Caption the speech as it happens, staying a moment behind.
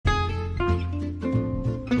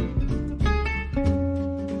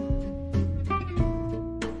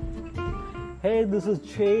Hey, this is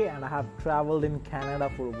Che, and I have traveled in Canada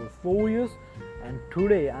for over 4 years. And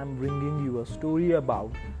today I'm bringing you a story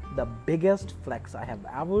about the biggest flex I have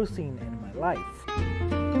ever seen in my life.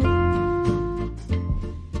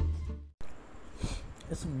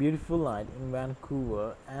 It's a beautiful night in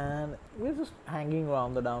Vancouver, and we're just hanging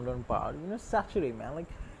around the downtown part. Saturday, man.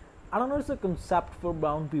 I don't know, it's a concept for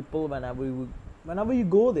brown people. Whenever you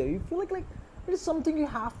go there, you feel like it is something you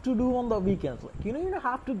have to do on the weekends. You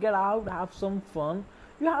have to get out, have some fun.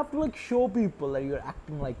 You have to show people that you're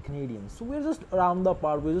acting like Canadians. So we're just around the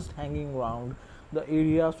park, we're just hanging around the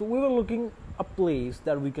area. So we were looking a place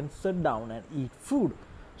that we can sit down and eat food.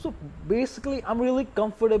 So basically, I'm really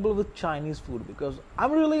comfortable with Chinese food because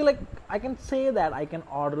I'm really I can say that I can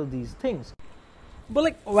order these things.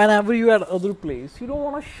 But whenever you're at other place, you don't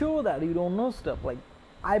want to show that you don't know stuff.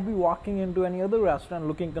 I'd be walking into any other restaurant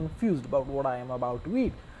looking confused about what I am about to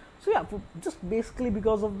eat. So yeah, just basically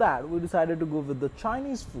because of that, we decided to go with the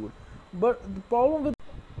Chinese food. But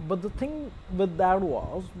the thing with that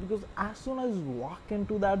was, because as soon as I walk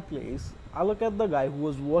into that place, I look at the guy who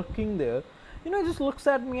was working there. He just looks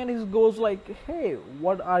at me and he goes like, "Hey,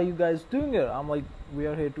 what are you guys doing here?" I'm like, "We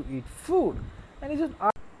are here to eat food."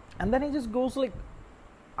 And then he just goes like,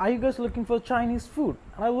 "Are you guys looking for Chinese food?"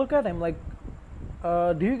 And I look at him like,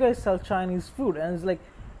 "Do you guys sell Chinese food?" And he's like,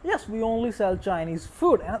 "Yes, we only sell Chinese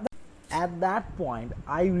food." And at that point,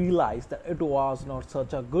 I realized that it was not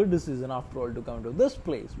such a good decision after all to come to this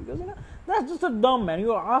place, because that's just a dumb man.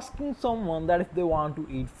 You are asking someone that if they want to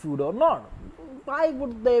eat food or not. Why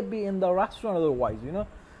would they be in the restaurant otherwise?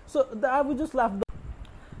 So I would just left.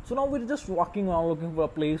 So now we're just walking around looking for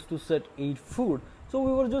a place to sit, eat food. So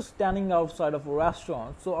we were just standing outside of a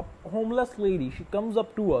restaurant. So a homeless lady, she comes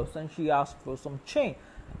up to us and she asked for some change.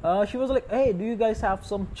 She was like, "Hey, do you guys have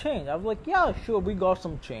some change?" I was like, "Yeah, sure, we got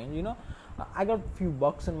some change." I got a few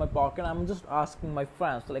bucks in my pocket. I'm just asking my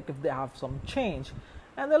friends if they have some change.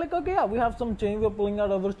 And they're like, "Okay, yeah, we have some change. We're pulling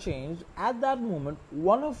out our change." At that moment,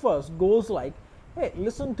 one of us goes like, "Hey,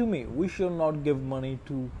 listen to me. We should not give money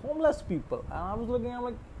to homeless people." And I was looking, I'm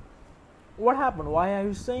like, "What happened? Why are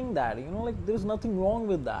you saying that? There's nothing wrong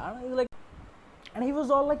with that." And he was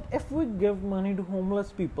all like, "If we give money to homeless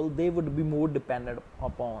people, they would be more dependent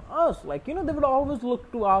upon us. They would always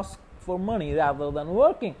look to ask for money rather than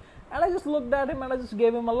working." And I just looked at him and I just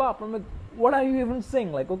gave him a laugh. I'm like, "What are you even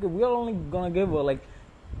saying? Okay, we are only gonna give her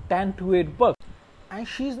 10 to 8 bucks. And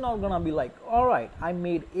she's not gonna be like, all right, I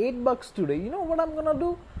made 8 bucks today. You know what I'm gonna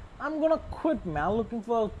do? I'm gonna quit, man, looking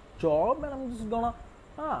for a job, and I'm just gonna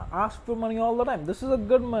ask for money all the time. This is a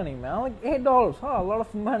good money, man. $8, a lot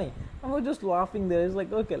of money." And we're just laughing there. It's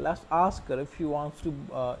like, "Okay, let's ask her if she wants to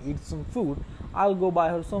eat some food. I'll go buy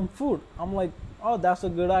her some food." I'm like, "Oh, that's a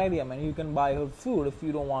good idea, man. You can buy her food if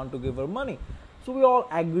you don't want to give her money." So we all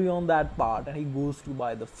agree on that part, and he goes to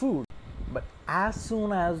buy the food. But as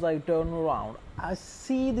soon as I turn around, I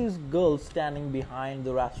see this girl standing behind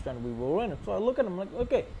the restaurant we were in. So I look at him like,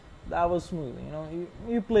 "Okay, that was smooth.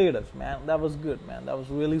 You played us, man. That was good, man. That was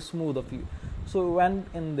really smooth of you." So we went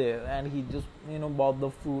in there and he just, bought the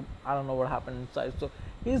food. I don't know what happened inside. So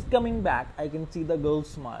he's coming back. I can see the girl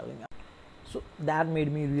smiling. So that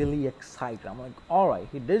made me really excited. I'm like, all right,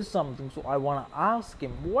 he did something. So I want to ask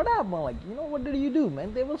him, what happened? What did you do,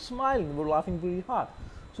 man? They were smiling. They were laughing pretty hard.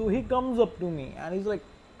 So he comes up to me and he's like,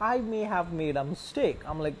 "I may have made a mistake."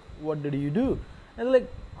 I'm like, "What did you do?" And he's like,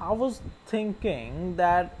 "I was thinking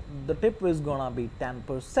that the tip is gonna be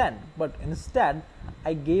 10%, but instead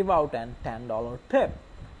I gave out a $10 tip."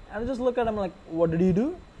 And I just look at him like, "What did you do?"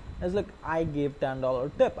 And he's like, "I gave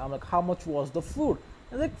 $10 tip." I'm like, "How much was the food?"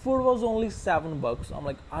 And he's like, "Food was only $7. I'm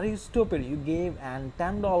like, "Are you stupid? You gave a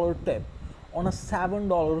 $10 tip on a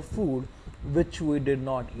 $7 food which we did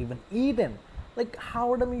not even eat in.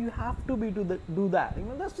 How dumb you have to be to do that?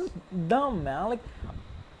 That's just dumb, man."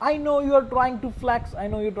 I know you are trying to flex. I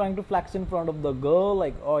know you're trying to flex in front of the girl.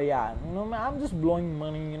 "Oh yeah, man, I'm just blowing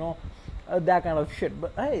money, that kind of shit."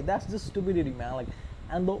 But hey, that's just stupidity, man.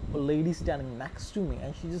 And the lady standing next to me,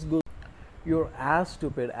 and she just goes, "You're as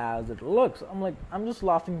stupid as it looks." I'm just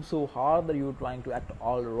laughing so hard that you're trying to act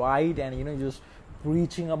all right, and just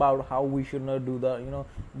preaching about how we should not do the,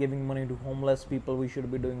 giving money to homeless people. We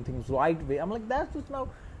should be doing things right way. I'm like, that's just now.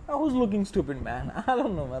 Who's looking stupid, man? I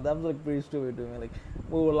don't know, man. That was pretty stupid to me.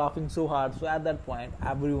 We were laughing so hard. So at that point,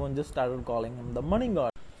 everyone just started calling him the money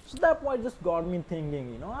god. So that point just got me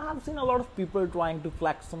thinking. I have seen a lot of people trying to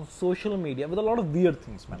flex on social media with a lot of weird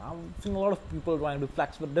things, man. I've seen a lot of people trying to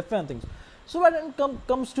flex with different things. So when it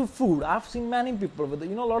comes to food, I've seen many people with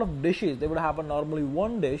a lot of dishes. They would have normally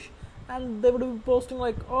one dish, and they would be posting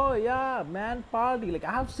 "Oh yeah, man, party."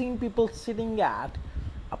 I have seen people sitting at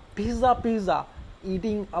a pizza,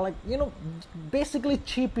 eating like basically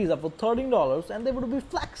cheap pizza for $13, and they would be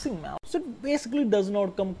flexing, man. So it basically does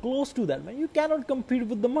not come close to that, man. You cannot compete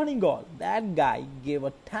with the money god. That guy gave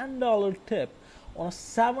a $10 tip on a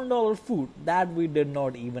 $7 food that we did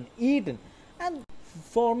not even eat in. And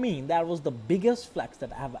for me, that was the biggest flex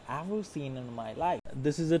that I have ever seen in my life.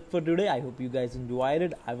 This is it for today. I hope you guys enjoyed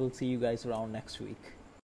it. I will see you guys around next week.